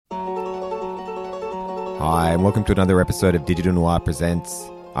Hi, and welcome to another episode of Digital Noir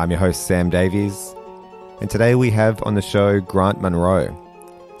Presents. I'm your host, Sam Davies, and today we have on the show Grant Munro.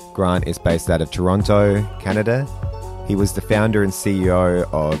 Grant is based out of Toronto, Canada. He was the founder and CEO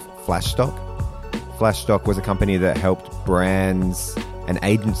of Flashstock. Flashstock was a company that helped brands and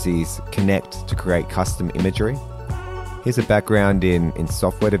agencies connect to create custom imagery. He has a background in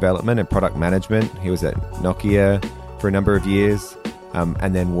software development and product management. He was at Nokia for a number of years.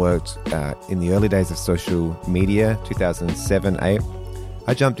 And then worked in the early days of social media, 2007-8.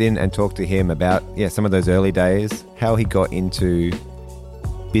 I jumped in and talked to him about some of those early days, how he got into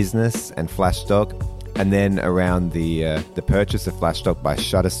business and Flashstock, and then around the purchase of Flashstock by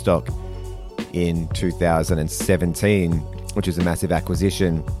Shutterstock in 2017, which is a massive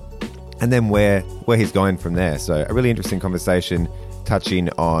acquisition, and then where he's going from there. So a really interesting conversation touching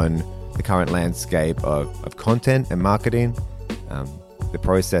on the current landscape of content and marketing, the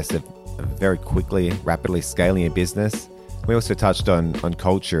process of very quickly, rapidly scaling a business. We also touched on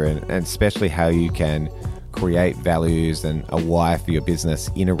culture and especially how you can create values and a why for your business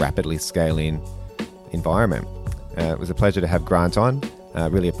in a rapidly scaling environment. It was a pleasure to have Grant on.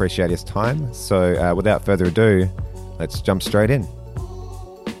 Really appreciate his time. So without further ado, let's jump straight in.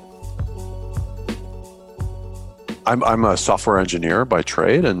 I'm a software engineer by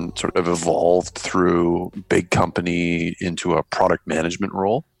trade and sort of evolved through big company into a product management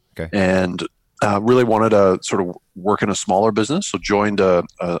role. Okay. And really wanted to sort of work in a smaller business. So joined a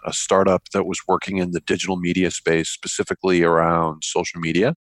startup that was working in the digital media space, specifically around social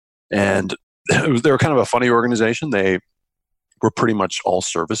media. And they were kind of a funny organization. They were pretty much all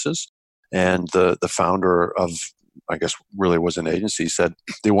services. And the founder of, I guess, really was an agency, said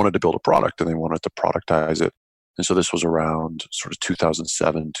they wanted to build a product and they wanted to productize it. And so this was around sort of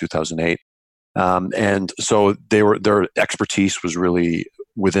 2007, 2008. And so their expertise was really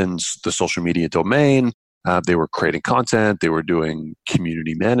within the social media domain. They were creating content. They were doing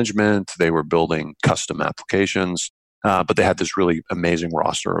community management. They were building custom applications. But they had this really amazing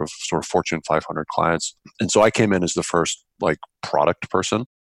roster of sort of Fortune 500 clients. And so I came in as the first product person.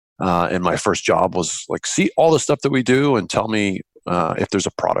 And my first job was see all the stuff that we do and tell me if there's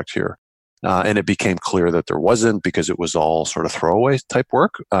a product here. And it became clear that there wasn't, because it was all sort of throwaway type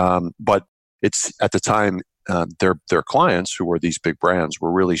work. But it's at the time, their clients, who were these big brands,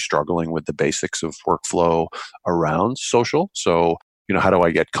 were really struggling with the basics of workflow around social. So, how do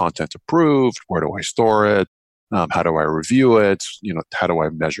I get content approved? Where do I store it? How do I review it? How do I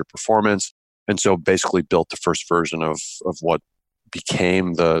measure performance? And so basically built the first version of what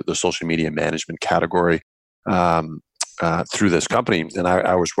became the social media management category. Through this company, and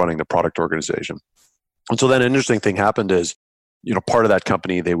I was running the product organization. And so then an interesting thing happened is, part of that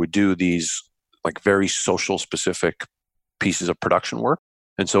company, they would do these very social specific pieces of production work.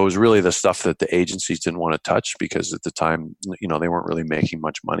 And so it was really the stuff that the agencies didn't want to touch, because at the time, they weren't really making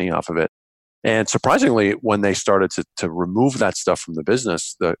much money off of it. And surprisingly, when they started to remove that stuff from the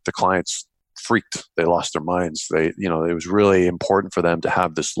business, the clients freaked. They lost their minds. It was really important for them to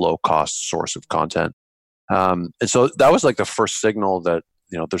have this low cost source of content. And so that was the first signal that,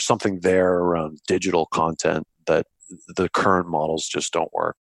 there's something there around digital content that the current models just don't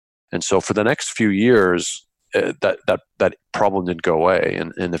work. And so for the next few years, that problem didn't go away.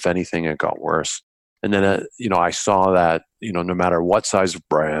 And if anything, it got worse. And then, I saw that, no matter what size of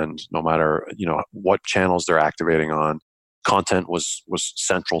brand, no matter, what channels they're activating on, content was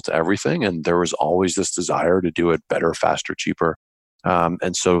central to everything. And there was always this desire to do it better, faster, cheaper.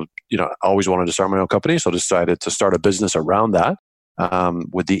 And so, I always wanted to start my own company, so decided to start a business around that.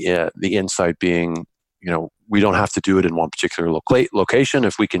 With the insight being, we don't have to do it in one particular location.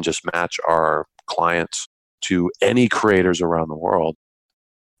 If we can just match our clients to any creators around the world,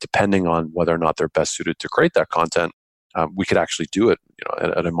 depending on whether or not they're best suited to create that content, we could actually do it,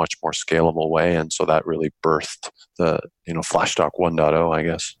 at a much more scalable way. And so that really birthed the, Flashstock 1.0, I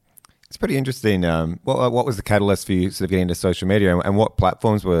guess. It's pretty interesting. What was the catalyst for you sort of getting into social media, and what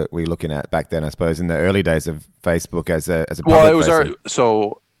platforms were we looking at back then? I suppose in the early days of Facebook as a public. Well, it was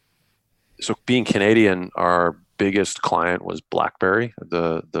so being Canadian, our biggest client was BlackBerry,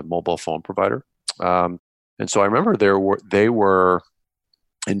 the mobile phone provider, and so I remember they were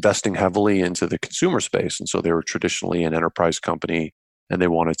investing heavily into the consumer space, and so they were traditionally an enterprise company. And they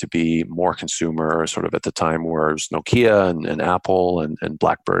wanted to be more consumer, sort of at the time where it was Nokia and Apple and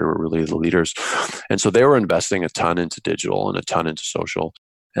BlackBerry were really the leaders. And so they were investing a ton into digital and a ton into social.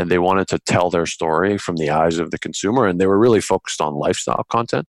 And they wanted to tell their story from the eyes of the consumer. And they were really focused on lifestyle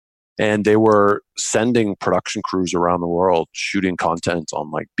content. And they were sending production crews around the world shooting content on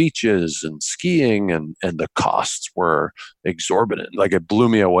beaches and skiing. And the costs were exorbitant. It blew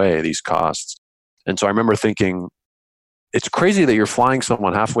me away, these costs. And so I remember thinking, it's crazy that you're flying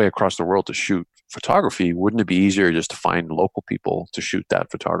someone halfway across the world to shoot photography. Wouldn't it be easier just to find local people to shoot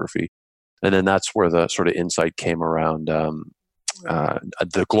that photography? And then that's where the sort of insight came around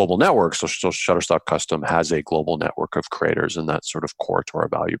the global network. So Shutterstock Custom has a global network of creators, and that's sort of core to our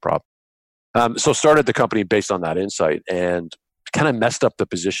value prop. So started the company based on that insight and kind of messed up the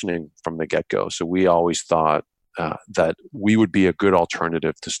positioning from the get-go. So we always thought that we would be a good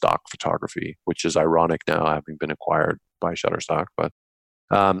alternative to stock photography, which is ironic now having been acquired by Shutterstock. But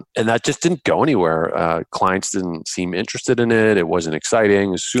and that just didn't go anywhere. Clients didn't seem interested in it. It wasn't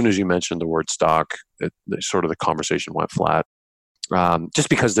exciting. As soon as you mentioned the word stock, sort of the conversation went flat, just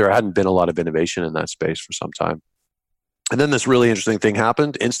because there hadn't been a lot of innovation in that space for some time. And then this really interesting thing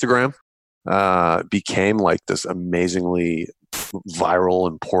happened. Instagram became like this amazingly viral,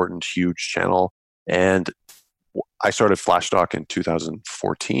 important, huge channel. And I started Flashstock in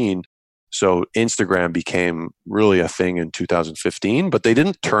 2014. So Instagram became really a thing in 2015, but they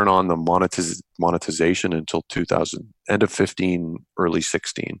didn't turn on the monetization until end of 15, early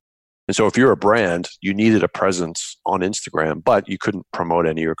 16. And so if you're a brand, you needed a presence on Instagram, but you couldn't promote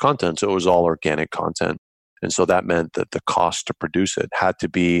any of your content. So it was all organic content. And so that meant that the cost to produce it had to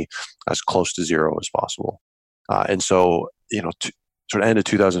be as close to zero as possible. And so, sort of end of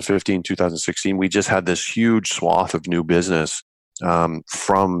 2015, 2016, we just had this huge swath of new business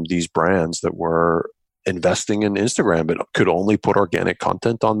from these brands that were investing in Instagram, but could only put organic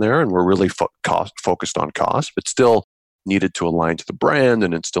content on there, and were really focused on cost, but still needed to align to the brand,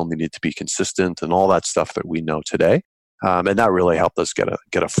 and it still needed to be consistent and all that stuff that we know today. And that really helped us get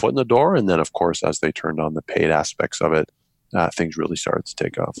a foot in the door. And then, of course, as they turned on the paid aspects of it, things really started to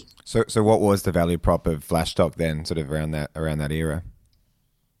take off. So what was the value prop of Flashstock then, sort of around that era?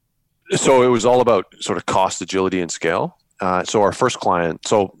 So it was all about sort of cost, agility, and scale. So our first client,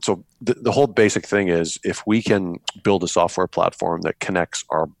 so the whole basic thing is, if we can build a software platform that connects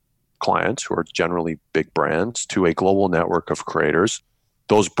our clients, who are generally big brands, to a global network of creators,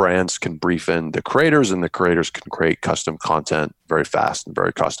 those brands can brief in the creators, and the creators can create custom content very fast and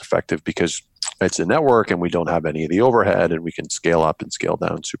very cost effective, because it's a network and we don't have any of the overhead, and we can scale up and scale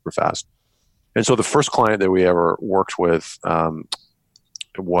down super fast. And so the first client that we ever worked with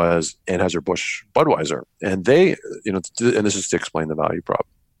was Anheuser-Busch Budweiser. And they, and this is to explain the value prop.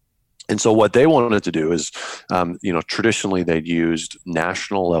 And so what they wanted to do is, traditionally they'd used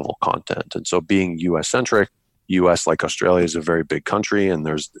national level content. And so being US centric, US, like Australia, is a very big country, and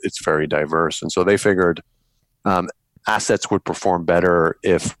it's very diverse. And so they figured assets would perform better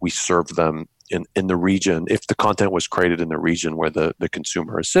if we served them in the region, if the content was created in the region where the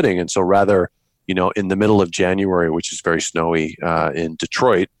consumer is sitting. And so rather, in the middle of January, which is very snowy in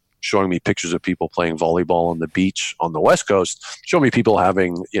Detroit, showing me pictures of people playing volleyball on the beach on the West Coast, showing me people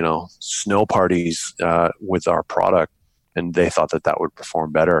having, snow parties with our product, and they thought that would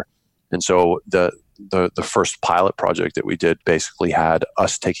perform better. And so the first pilot project that we did basically had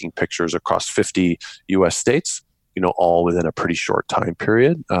us taking pictures across 50 US states, all within a pretty short time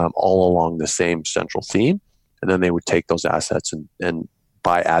period, all along the same central theme. And then they would take those assets and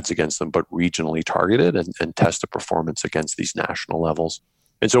buy ads against them, but regionally targeted, and test the performance against these national levels.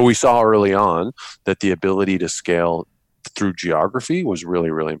 And so we saw early on that the ability to scale through geography was really,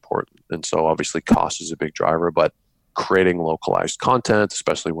 really important. And so obviously cost is a big driver, but creating localized content,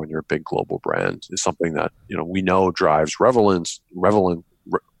 especially when you're a big global brand, is something that we know drives relevance,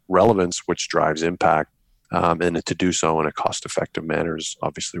 which drives impact, and to do so in a cost-effective manner is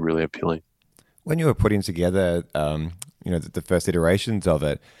obviously really appealing. When you were putting together, the first iterations of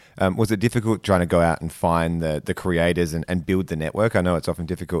it, was it difficult trying to go out and find the creators and build the network? I know it's often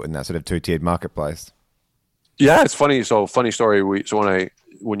difficult in that sort of two-tiered marketplace. Yeah, it's funny. So funny story.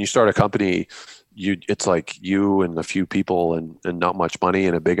 When you start a company, it's like you and a few people and not much money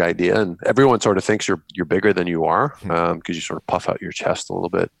and a big idea, and everyone sort of thinks you're bigger than you are, because you sort of puff out your chest a little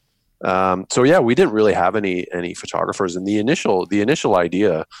bit. So yeah, we didn't really have any photographers, and the initial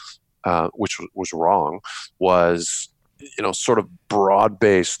idea, which was wrong, was sort of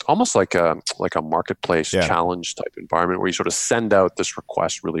broad-based, almost like a marketplace challenge type environment, where you sort of send out this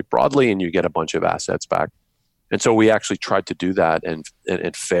request really broadly and you get a bunch of assets back. And so we actually tried to do that, and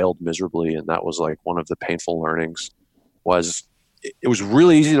it failed miserably. And that was like one of the painful learnings. Was it was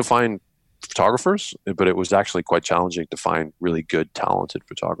really easy to find photographers, but it was actually quite challenging to find really good, talented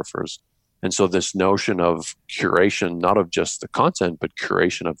photographers. And so this notion of curation, not of just the content, but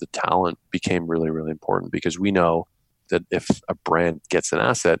curation of the talent, became really, really important, because we know that if a brand gets an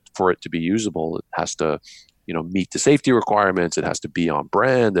asset, for it to be usable, it has to, meet the safety requirements. It has to be on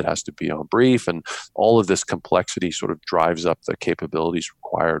brand. It has to be on brief. And all of this complexity sort of drives up the capabilities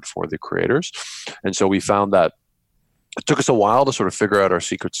required for the creators. And so we found that it took us a while to sort of figure out our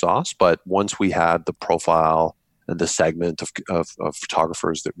secret sauce. But once we had the profile and the segment of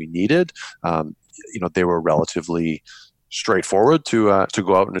photographers that we needed, they were relatively straightforward to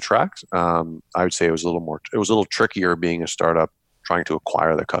go out and attract. I would say it was a little trickier being a startup trying to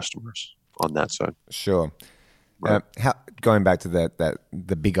acquire the customers on that side. Sure. Right. Going back to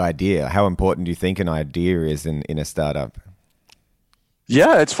the big idea, how important do you think an idea is in a startup?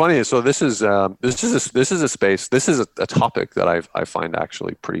 Yeah, it's funny. So this is a space. This is a topic that I find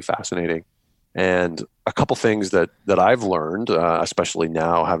actually pretty fascinating. And a couple things that I've learned, especially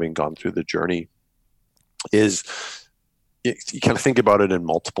now having gone through the journey, is you kind of think about it in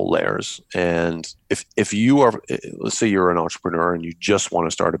multiple layers. And if you are, let's say you're an entrepreneur and you just want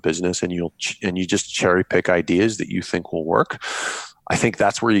to start a business and you just cherry pick ideas that you think will work, I think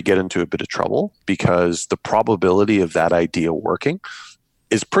that's where you get into a bit of trouble, because the probability of that idea working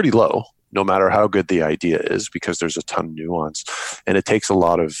is pretty low, no matter how good the idea is, because there's a ton of nuance. And it takes a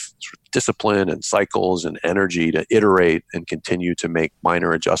lot of sort of discipline and cycles and energy to iterate and continue to make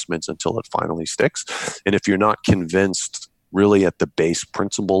minor adjustments until it finally sticks. And if you're not convinced really at the base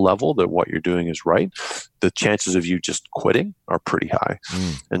principle level that what you're doing is right, the chances of you just quitting are pretty high.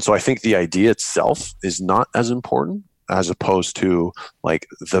 And so I think the idea itself is not as important as opposed to like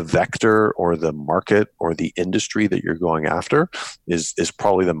the vector or the market or the industry that you're going after is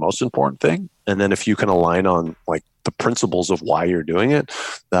probably the most important thing. And then if you can align on like the principles of why you're doing it,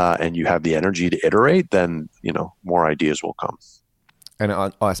 and you have the energy to iterate, then, more ideas will come. And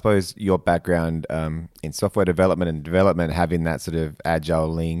I suppose your background in software development and development, having that sort of agile,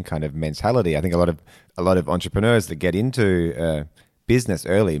 lean kind of mentality, I think a lot of entrepreneurs that get into business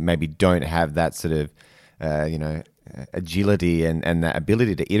early maybe don't have that sort of agility and that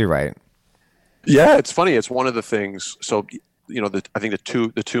ability to iterate. Yeah, it's funny. It's one of the things. So, I think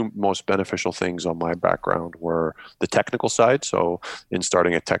the two most beneficial things on my background were the technical side. So, in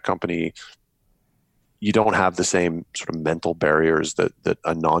starting a tech company, you don't have the same sort of mental barriers that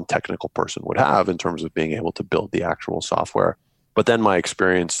a non-technical person would have in terms of being able to build the actual software. But then my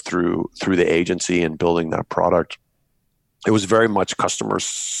experience through the agency and building that product, it was very much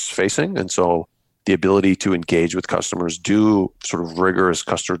customers facing. And so the ability to engage with customers, do sort of rigorous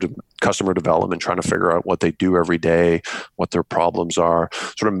customer development, trying to figure out what they do every day, what their problems are,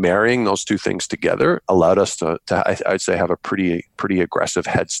 sort of marrying those two things together allowed us to I'd say have a pretty aggressive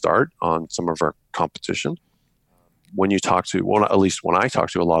head start on some of our competition. When you talk to, at least when I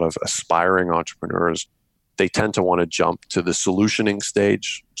talk to a lot of aspiring entrepreneurs, they tend to want to jump to the solutioning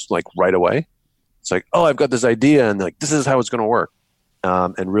stage like right away. It's like, oh, I've got this idea and like, this is how it's going to work.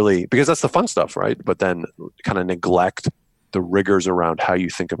 And really, because that's the fun stuff, right? But then kind of neglect the rigors around how you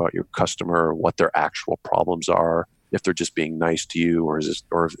think about your customer, what their actual problems are, if they're just being nice to you, or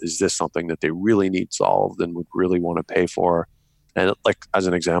is this something that they really need solved and would really want to pay for? And like, as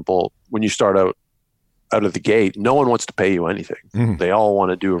an example, when you start out of the gate, no one wants to pay you anything. Mm-hmm. They all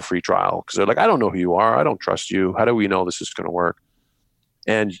want to do a free trial because they're like, I don't know who you are. I don't trust you. How do we know this is going to work?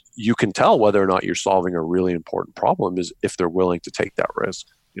 And you can tell whether or not you're solving a really important problem is if they're willing to take that risk.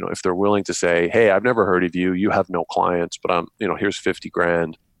 If they're willing to say, hey, I've never heard of you. You have no clients, but here's 50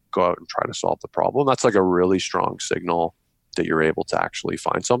 grand. Go out and try to solve the problem. That's like a really strong signal that you're able to actually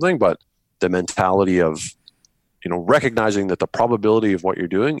find something. But the mentality of, recognizing that the probability of what you're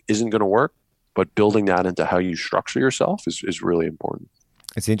doing isn't going to work, but building that into how you structure yourself is really important.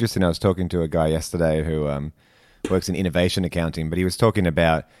 It's interesting. I was talking to a guy yesterday who works in innovation accounting, but he was talking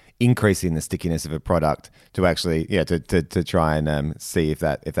about increasing the stickiness of a product to actually, to try and see if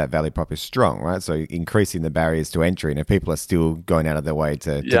that value prop is strong, right? So increasing the barriers to entry, and if people are still going out of their way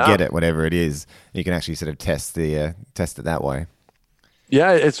to get it, whatever it is, you can actually sort of test it that way.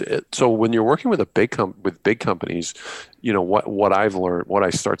 Yeah, so when you're working with big companies, what I've learned, what I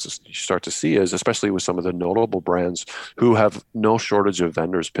start to see is, especially with some of the notable brands who have no shortage of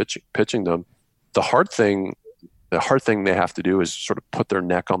vendors pitching them, the hard thing they have to do is sort of put their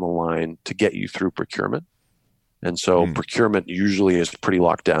neck on the line to get you through procurement. And so procurement usually is pretty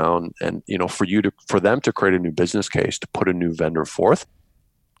locked down. And, for them to create a new business case, to put a new vendor forth,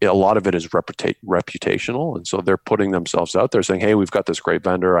 a lot of it is reputational. And so they're putting themselves out there saying, hey, we've got this great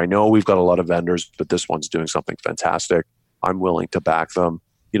vendor. I know we've got a lot of vendors, but this one's doing something fantastic. I'm willing to back them.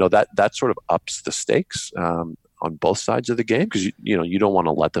 That sort of ups the stakes on both sides of the game, because you don't want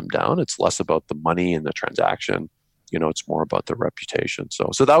to let them down. It's less about the money and the transaction. It's more about the reputation.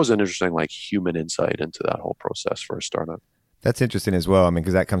 So that was an interesting human insight into that whole process for a startup. That's interesting as well. I mean,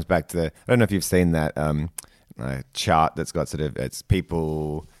 because that comes back to I don't know if you've seen that chart that's got sort of it's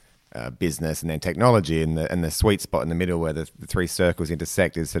people, business, and then technology, and the sweet spot in the middle where the three circles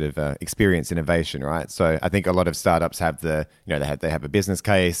intersect is sort of experience innovation, right? So I think a lot of startups have they have a business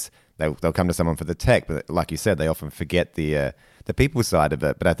case. They'll come to someone for the tech, but like you said, they often forget the people side of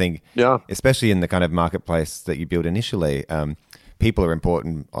it. But I think, especially in the kind of marketplace that you build initially, people are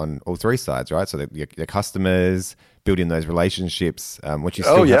important on all three sides, right? So your customers, building those relationships, which you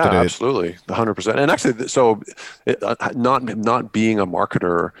still have to do. Absolutely, 100%. And actually, so not being a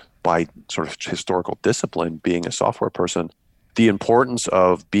marketer by sort of historical discipline, being a software person, the importance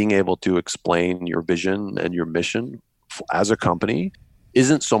of being able to explain your vision and your mission as a company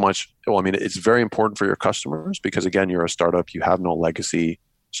isn't so much, it's very important for your customers because, again, you're a startup, you have no legacy,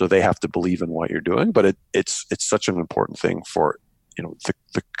 so they have to believe in what you're doing. But it's such an important thing for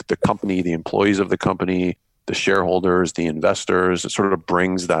the company, the employees of the company, the shareholders, the investors. It sort of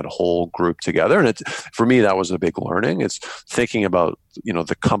brings that whole group together. And for me, that was a big learning. It's thinking about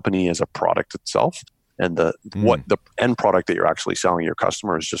the company as a product itself, and what the end product that you're actually selling your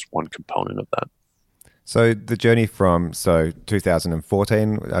customer is just one component of that. So the journey from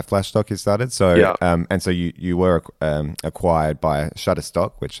 2014, Flashstock you started. So and so you were acquired by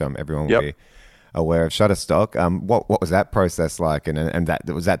Shutterstock, which everyone will be aware of Shutterstock. What was that process like, and that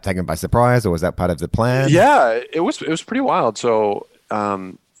was that taken by surprise, or was that part of the plan? Yeah, it was pretty wild. So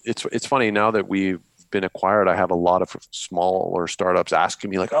it's funny now that we've been acquired. I have a lot of smaller startups asking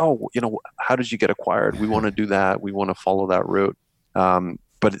me like, "Oh, how did you get acquired? We want to do that. We want to follow that route."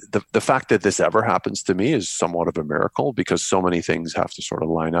 But the fact that this ever happens to me is somewhat of a miracle because so many things have to sort of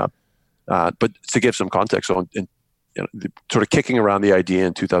line up. But to give some context, so sort of kicking around the idea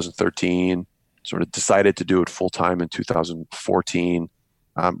in 2013, sort of decided to do it full time in 2014,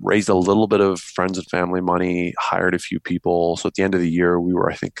 raised a little bit of friends and family money, hired a few people. So at the end of the year, we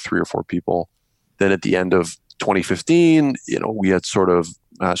were, I think, 3 or 4 people. Then at the end of 2015, we had sort of,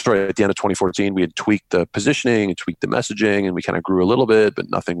 at the end of 2014, we had tweaked the positioning and tweaked the messaging, and we kind of grew a little bit, but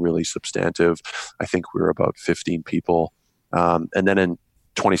nothing really substantive. I think we were about 15 people. And then in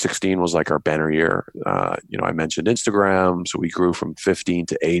 2016 was like our banner year. I mentioned Instagram, so we grew from 15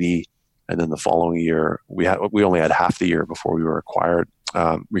 to 80. And then the following year, we only had half the year before we were acquired.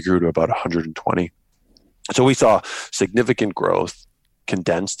 We grew to about 120. So we saw significant growth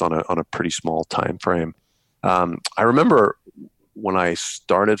condensed on a pretty small time frame. I remember when I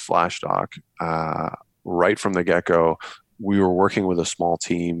started Flashstock, right from the get-go, we were working with a small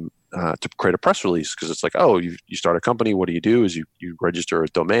team to create a press release, because it's like, oh, you start a company, what do? Is you register a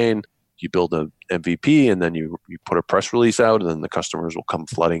domain, you build an MVP, and then you put a press release out, and then the customers will come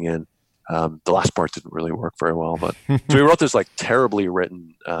flooding in. The last part didn't really work very well, but so we wrote this like terribly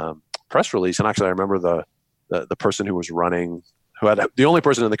written press release. And actually, I remember the person who was running, the only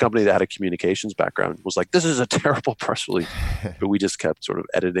person in the company that had a communications background, was like, "This is a terrible press release," but we just kept sort of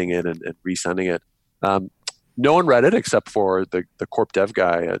editing it and resending it. No one read it except for the corp dev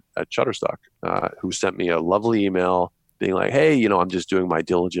guy at Shutterstock, who sent me a lovely email being like, "Hey, I'm just doing my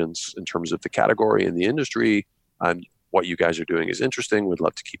diligence in terms of the category and the industry. What you guys are doing is interesting. We'd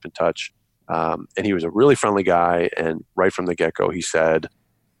love to keep in touch." And he was a really friendly guy. And right from the get-go, he said,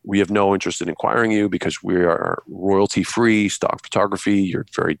 "We have no interest in acquiring you because we are royalty-free stock photography. You're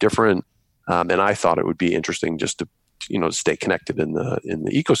very different." And I thought it would be interesting just to, stay connected in the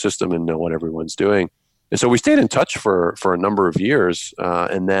ecosystem and know what everyone's doing. And so we stayed in touch for a number of years.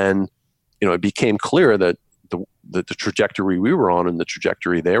 And then, it became clear that the trajectory we were on and the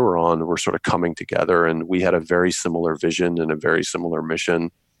trajectory they were on were sort of coming together. And we had a very similar vision and a very similar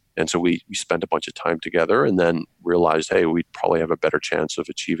mission. And so we spent a bunch of time together, and then realized, hey, we'd probably have a better chance of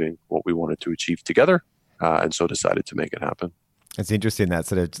achieving what we wanted to achieve together. And so decided to make it happen. It's interesting, that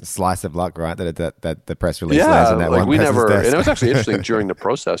sort of slice of luck, right? That the press release lands on that one person's desk. And it was actually interesting during the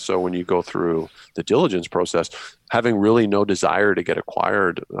process. So when you go through the diligence process, having really no desire to get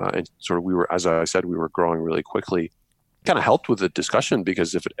acquired, and sort of as I said, we were growing really quickly, kind of helped with the discussion,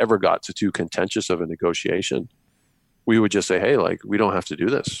 because if it ever got to too contentious of a negotiation, we would just say, "Hey, we don't have to do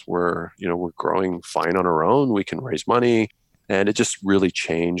this. We're growing fine on our own. We can raise money." And it just really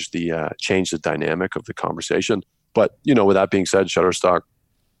changed the dynamic of the conversation. But, with that being said, Shutterstock,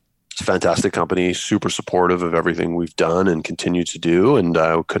 it's a fantastic company, super supportive of everything we've done and continue to do. And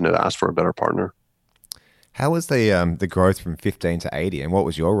I couldn't have asked for a better partner. How was the growth from 15 to 80, and what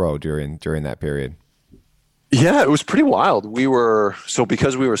was your role during that period? Yeah, it was pretty wild.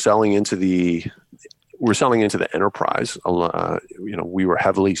 Because we were selling into the enterprise, we were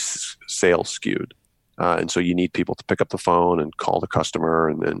heavily sales skewed. And so you need people to pick up the phone and call the customer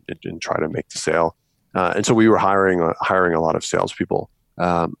and try to make the sale. And so we were hiring a lot of salespeople.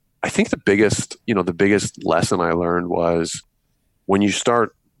 I think the biggest lesson I learned was when you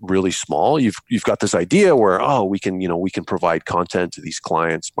start really small, you've got this idea where, oh, we can provide content to these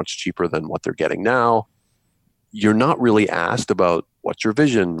clients much cheaper than what they're getting now. You're not really asked about what's your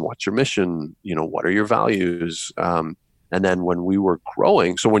vision, what's your mission, what are your values. And then when we were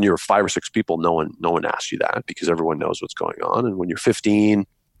growing, so when you're 5 or 6 people, no one asks you that because everyone knows what's going on. And when you're 15,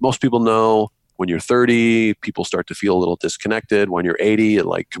 most people know. When you're 30, people start to feel a little disconnected. When you're 80, it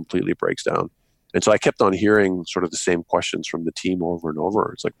like completely breaks down. And so I kept on hearing sort of the same questions from the team over and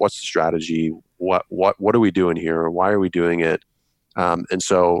over. It's like, what's the strategy? What are we doing here? Why are we doing it? And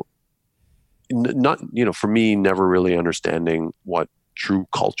so, not for me, never really understanding what true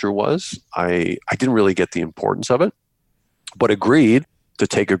culture was. I didn't really get the importance of it, but agreed to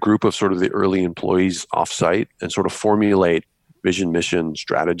take a group of sort of the early employees offsite and sort of formulate vision, mission,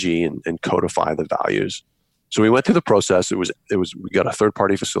 strategy, and codify the values. So we went through the process. We got a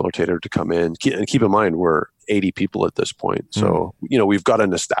third-party facilitator to come in. And keep in mind, we're 80 people at this point. So, we've got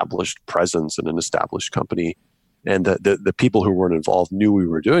an established presence and an established company. And the people who weren't involved knew we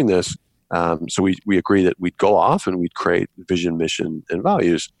were doing this. So we agreed that we'd go off and we'd create vision, mission, and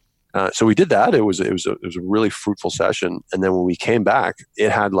values. So we did that. It was a really fruitful session. And then when we came back,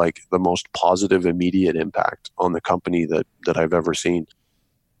 it had like the most positive immediate impact on the company that I've ever seen.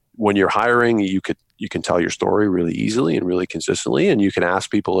 When you're hiring, you can tell your story really easily and really consistently, and you can ask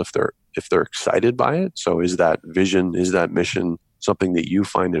people if they're excited by it. So is that vision, is that mission something that you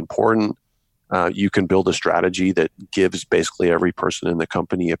find important? You can build a strategy that gives basically every person in the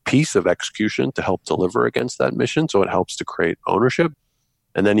company a piece of execution to help deliver against that mission. So it helps to create ownership.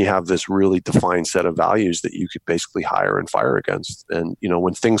 And then you have this really defined set of values that you could basically hire and fire against. And,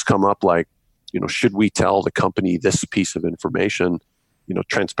 when things come up like, should we tell the company this piece of information?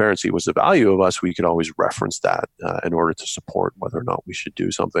 Transparency was the value of us. We could always reference that in order to support whether or not we should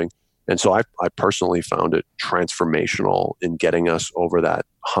do something. And so I personally found it transformational in getting us over that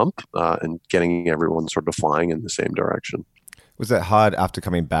hump and getting everyone sort of flying in the same direction. Was that hard after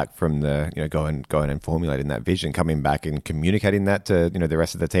coming back from the, going and formulating that vision, coming back and communicating that to, the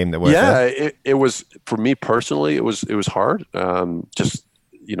rest of the team that worked there? Yeah, it was, for me personally, it was hard.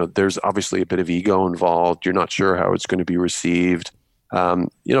 There's obviously a bit of ego involved. You're not sure how it's going to be received.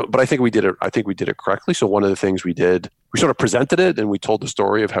 But I think we did it correctly. So one of the things we did, we sort of presented it and we told the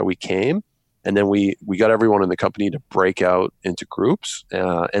story of how we came. And then we got everyone in the company to break out into groups.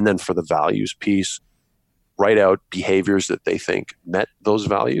 And then for the values piece, write out behaviors that they think met those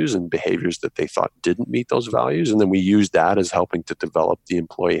values and behaviors that they thought didn't meet those values. And then we used that as helping to develop the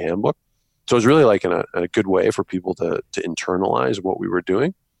employee handbook. So it was really like a good way for people to internalize what we were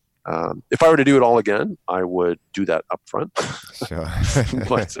doing. If I were to do it all again, I would do that up front. Sure.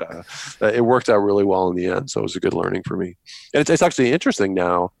 But it worked out really well in the end. So it was a good learning for me. And it's actually interesting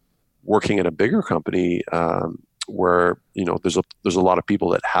now working in a bigger company where, there's a lot of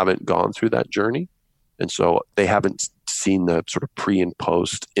people that haven't gone through that journey. And so they haven't seen the sort of pre and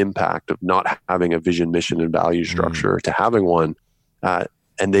post impact of not having a vision, mission, and value structure to having one.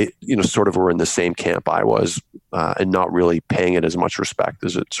 And they, sort of were in the same camp I was and not really paying it as much respect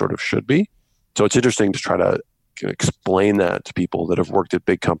as it sort of should be. So it's interesting to try to explain that to people that have worked at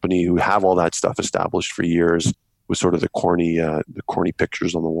big company who have all that stuff established for years with sort of the corny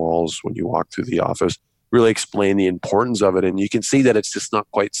pictures on the walls when you walk through the office, really explain the importance of it. And you can see that it's just not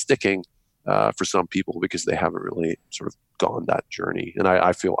quite sticking for some people because they haven't really sort of gone that journey. And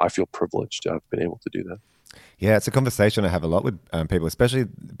I feel privileged to have been able to do that. Yeah, it's a conversation I have a lot with people, especially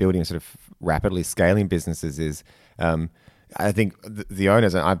building sort of rapidly scaling businesses is I think the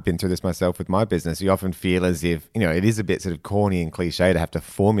owners, and I've been through this myself with my business, you often feel as if, it is a bit sort of corny and cliche to have to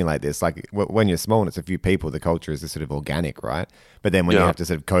formulate this. Like when you're small and it's a few people, the culture is sort of organic, right? But then when you have to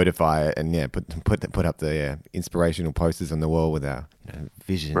sort of codify it and put up the inspirational posters on the wall with our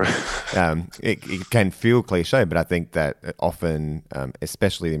vision, right. It can feel cliche, but I think that often,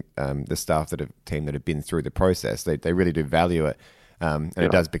 especially the staff team that have been through the process, they really do value it. And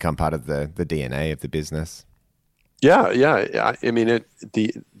it does become part of the DNA of the business. Yeah. I mean,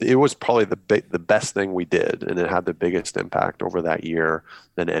 it was probably the best thing we did, and it had the biggest impact over that year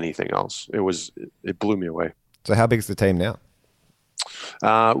than anything else. It blew me away. So, how big is the team now?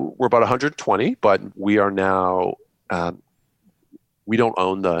 We're about 120, but we are now. We don't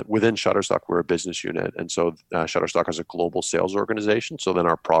own within Shutterstock. We're a business unit, and so Shutterstock has a global sales organization. So then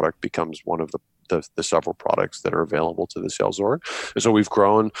our product becomes one of the several products that are available to the sales org. And so we've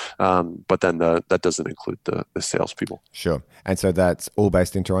grown, but then that doesn't include the salespeople. Sure. And so that's all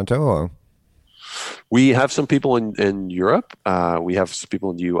based in Toronto, or? We have some people in Europe. We have some people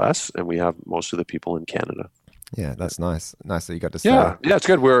in the US, and we have most of the people in Canada. Yeah, that's nice. Nice that you got to stay. Yeah, it's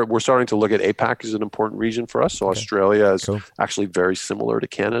good. We're starting to look at APAC as an important region for us. So Okay, Australia is cool. actually very similar to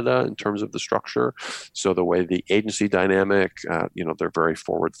Canada in terms of the structure. So the way the agency dynamic, they're very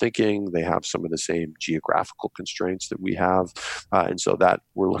forward thinking. They have some of the same geographical constraints that we have, and so that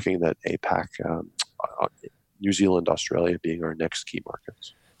we're looking at APAC, New Zealand, Australia being our next key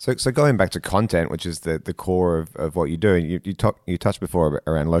markets. So going back to content, which is the core of what you do, you touched before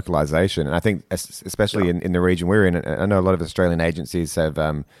around localization, and I think especially in the region we're in, I know a lot of Australian agencies have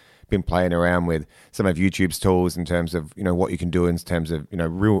been playing around with some of YouTube's tools in terms of what you can do in terms of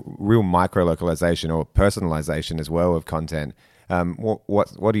real micro localization or personalization as well of content.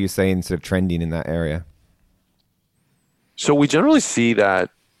 What are you seeing sort of trending in that area? So we generally see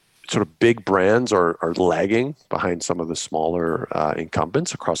that sort of big brands are lagging behind some of the smaller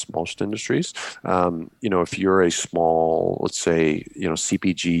incumbents across most industries. If you're a small, let's say,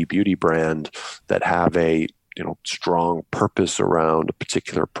 CPG beauty brand that have a strong purpose around a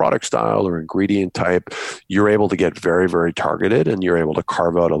particular product style or ingredient type, you're able to get very, very targeted, and you're able to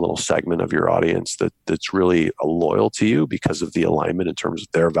carve out a little segment of your audience that's really loyal to you because of the alignment in terms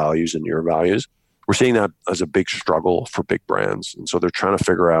of their values and your values. We're seeing that as a big struggle for big brands. And so they're trying to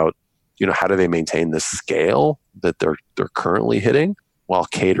figure out, how do they maintain the scale that they're currently hitting while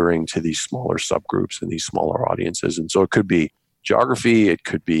catering to these smaller subgroups and these smaller audiences. And so it could be geography, it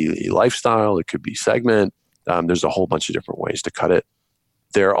could be lifestyle, it could be segment. There's a whole bunch of different ways to cut it.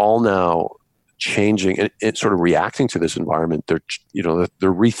 They're all now changing and sort of reacting to this environment. They're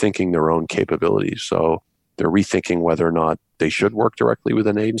rethinking their own capabilities. So they're rethinking whether or not they should work directly with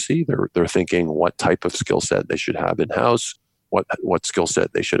an agency. They're thinking what type of skill set they should have in-house, what skill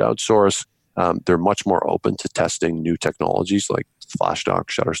set they should outsource. They're much more open to testing new technologies like Flashstock,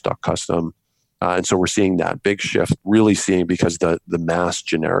 Shutterstock Custom. And so we're seeing that big shift, really seeing because the mass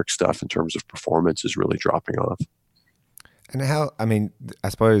generic stuff in terms of performance is really dropping off. And I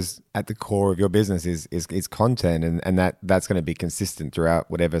suppose at the core of your business is content, and that's going to be consistent throughout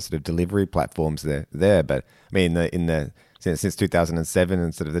whatever sort of delivery platforms they're there. But I mean, since 2007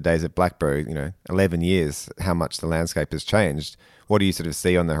 and sort of the days of BlackBerry, 11 years, how much the landscape has changed. What do you sort of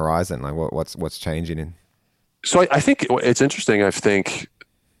see on the horizon? Like what's changing? So I think it's interesting. I think,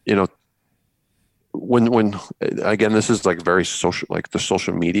 when again, this is like very social, like the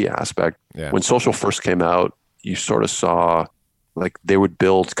social media aspect. Yeah. When social first came out, you sort of saw like they would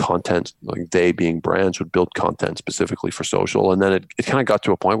build content, like they being brands would build content specifically for social. And then it kind of got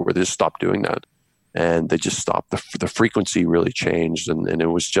to a point where they just stopped doing that. And they just stopped. The frequency really changed, and it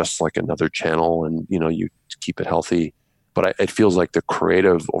was just like another channel, and you keep it healthy. But it feels like the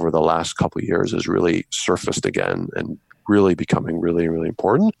creative over the last couple of years has really surfaced again and really becoming really, really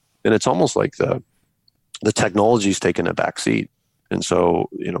important. And it's almost like the technology's taken a back seat. And so,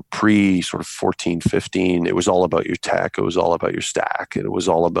 pre sort of 14, 15, it was all about your tech. It was all about your stack. And it was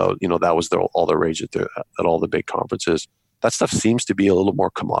all about, that was all the rage at all the big conferences. That stuff seems to be a little more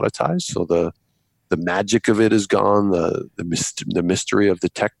commoditized. So the magic of it is gone, the mystery of the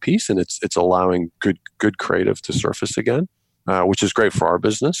tech piece, and it's allowing good creative to surface again, which is great for our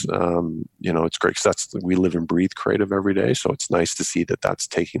business. It's great because we live and breathe creative every day. So it's nice to see that that's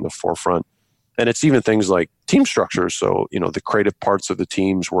taking the forefront. And it's even things like team structures. So, the creative parts of the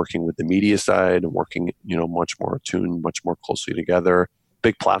teams working with the media side and working, much more attuned, much more closely together.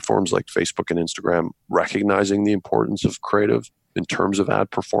 Big platforms like Facebook and Instagram recognizing the importance of creative in terms of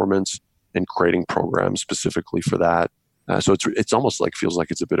ad performance and creating programs specifically for that. So it's almost like feels like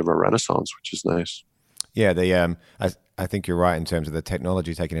it's a bit of a renaissance, which is nice. Yeah, I think you're right in terms of the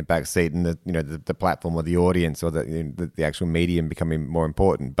technology taking a back seat and the platform or the audience or the actual medium becoming more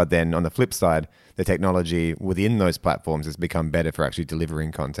important. But then on the flip side, the technology within those platforms has become better for actually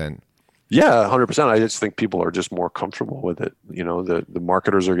delivering content. Yeah, 100%. I just think people are just more comfortable with it. The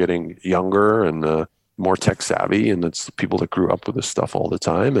marketers are getting younger and more tech savvy, and it's people that grew up with this stuff all the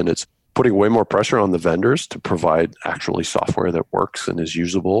time, and it's putting way more pressure on the vendors to provide actually software that works and is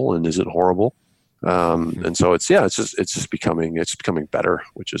usable and isn't horrible. And so it's becoming better,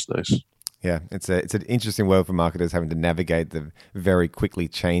 which is nice. Yeah, it's an interesting world for marketers having to navigate the very quickly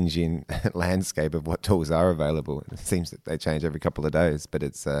changing landscape of what tools are available. It seems that they change every couple of days, but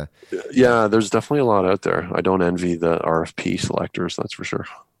it's yeah, there's definitely a lot out there. I don't envy the RFP selectors, that's for sure.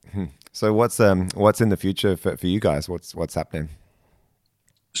 So what's in the future for you guys? What's happening?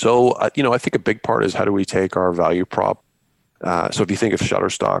 So, I think a big part is how do we take our value prop. So if you think of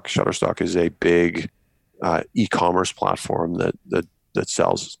Shutterstock is a big e-commerce platform that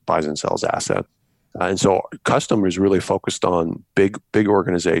buys and sells asset. And so Custom is really focused on big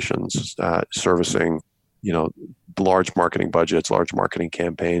organizations servicing large marketing budgets, large marketing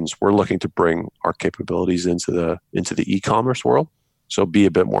campaigns. We're looking to bring our capabilities into the e-commerce world. So be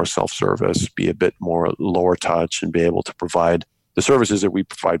a bit more self-service, be a bit more lower touch, and be able to provide the services that we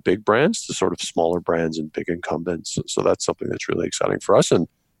provide big brands to sort of smaller brands and big incumbents. So that's something that's really exciting for us. And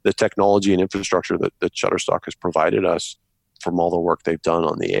the technology and infrastructure that Shutterstock has provided us from all the work they've done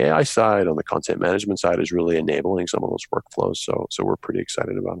on the AI side, on the content management side, is really enabling some of those workflows. So we're pretty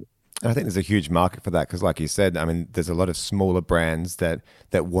excited about it. I think there's a huge market for that because, like you said, I mean, there's a lot of smaller brands that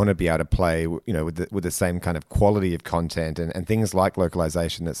want to be able to play, with the same kind of quality of content and things like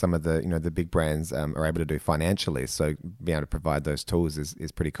localization that some of the the big brands are able to do financially. So being able to provide those tools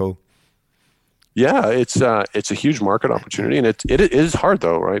is pretty cool. Yeah, it's a huge market opportunity, and it is hard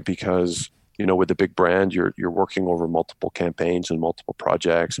though, right? Because with the big brand, you're working over multiple campaigns and multiple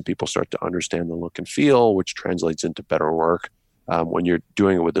projects, and people start to understand the look and feel, which translates into better work. When you're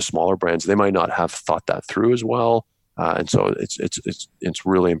doing it with the smaller brands, they might not have thought that through as well, and so it's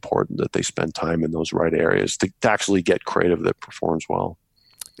really important that they spend time in those right areas to actually get creative that performs well.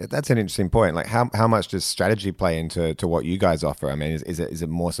 That's an interesting point. Like, how much does strategy play into what you guys offer? I mean, is it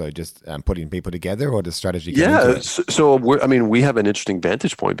more so just putting people together, or does strategy come into it? So we have an interesting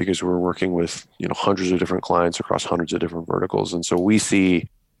vantage point because we're working with hundreds of different clients across hundreds of different verticals, and so we see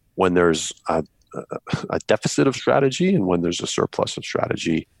when there's a deficit of strategy and when there's a surplus of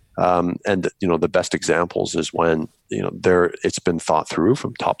strategy. And the best examples is when it's been thought through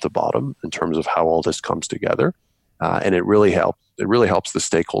from top to bottom in terms of how all this comes together, and it really helps the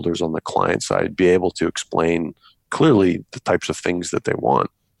stakeholders on the client side be able to explain clearly the types of things that they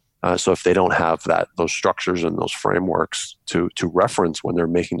want. So if they don't have those structures and those frameworks to reference when they're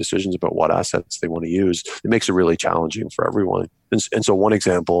making decisions about what assets they want to use, it makes it really challenging for everyone. And so one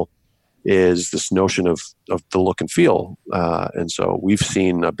example is this notion of the look and feel. And so we've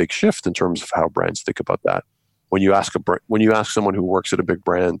seen a big shift in terms of how brands think about that. When you ask someone who works at a big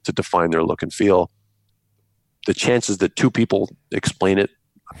brand to define their look and feel, the chances that two people explain it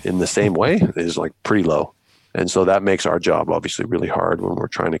in the same way is like pretty low. And so that makes our job obviously really hard when we're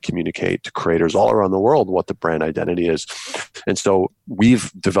trying to communicate to creators all around the world what the brand identity is. And so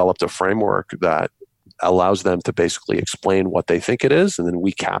we've developed a framework that allows them to basically explain what they think it is, and then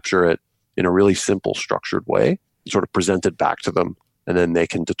we capture it in a really simple, structured way, sort of present it back to them, and then they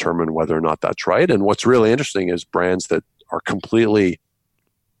can determine whether or not that's right. And what's really interesting is brands that are completely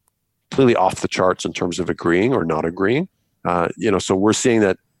off the charts in terms of agreeing or not agreeing. So we're seeing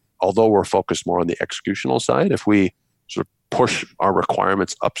that although we're focused more on the executional side, if we sort of push our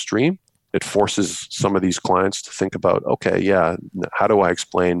requirements upstream, it forces some of these clients to think about, okay, yeah, how do I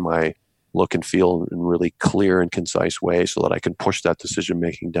explain my look and feel in really clear and concise way so that I can push that decision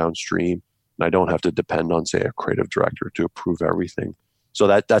making downstream, and I don't have to depend on, say, a creative director to approve everything. So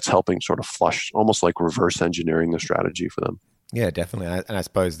that's helping sort of flush, almost like reverse engineering the strategy for them. Yeah, definitely. And I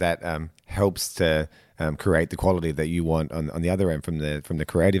suppose that helps to create the quality that you want on the other end from the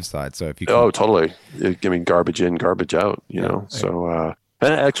creative side. So if you totally. I mean, garbage in, garbage out. So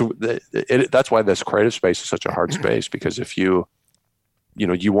and actually, that's why this creative space is such a hard space, because if you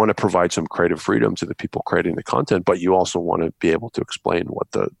want to provide some creative freedom to the people creating the content, but you also want to be able to explain what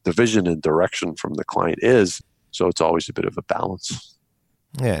the vision and direction from the client is. So it's always a bit of a balance.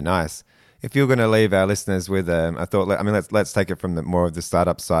 Yeah, nice. If you're going to leave our listeners with a thought, let's take it from more of the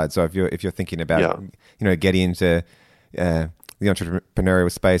startup side. So if you're thinking about getting into the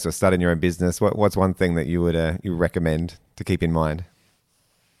entrepreneurial space or starting your own business, what's one thing that you would you recommend to keep in mind?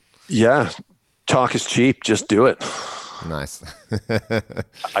 Yeah, talk is cheap. Just do it. Nice.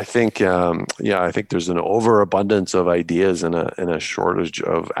 I think there's an overabundance of ideas and a shortage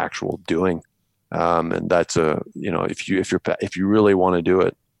of actual doing, and that's if you really want to do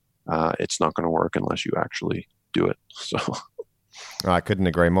it, it's not going to work unless you actually do it. So, I couldn't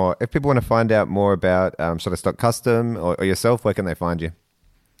agree more. If people want to find out more about Shutterstock Custom or yourself, where can they find you?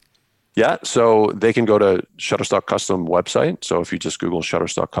 Yeah, so they can go to Shutterstock Custom website. So if you just Google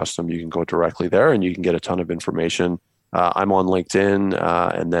Shutterstock Custom, you can go directly there and you can get a ton of information. I'm on LinkedIn,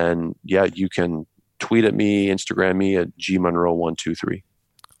 and then you can tweet at me, Instagram me at gmunro123.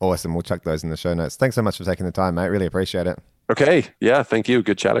 Awesome. We'll chuck those in the show notes. Thanks so much for taking the time, mate. Really appreciate it. Okay. Yeah. Thank you.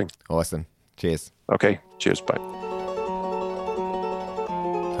 Good chatting. Awesome. Cheers. Okay. Cheers. Bye.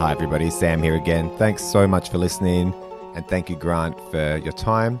 Hi, everybody. Sam here again. Thanks so much for listening, and thank you, Grant, for your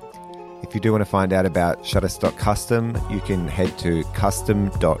time. If you do want to find out about Shutterstock Custom, you can head to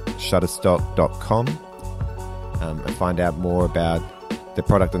custom.shutterstock.com. And find out more about the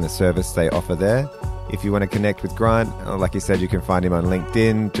product and the service they offer there. If you want to connect with Grant, like you said, you can find him on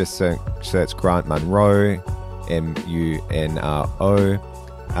LinkedIn. Just search Grant Munro, Munro.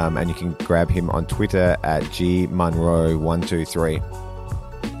 and you can grab him on Twitter at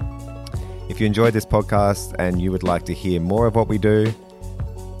gmunro123. If you enjoyed this podcast and you would like to hear more of what we do,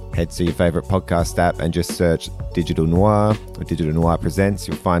 head to your favorite podcast app and just search Digital Noir or Digital Noir Presents.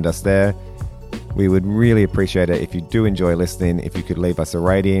 You'll find us there. We would really appreciate it if you do enjoy listening, if you could leave us a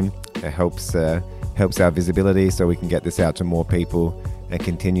rating. It helps our visibility so we can get this out to more people and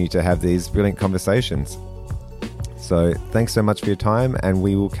continue to have these brilliant conversations. So thanks so much for your time, and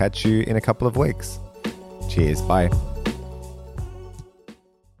we will catch you in a couple of weeks. Cheers. Bye.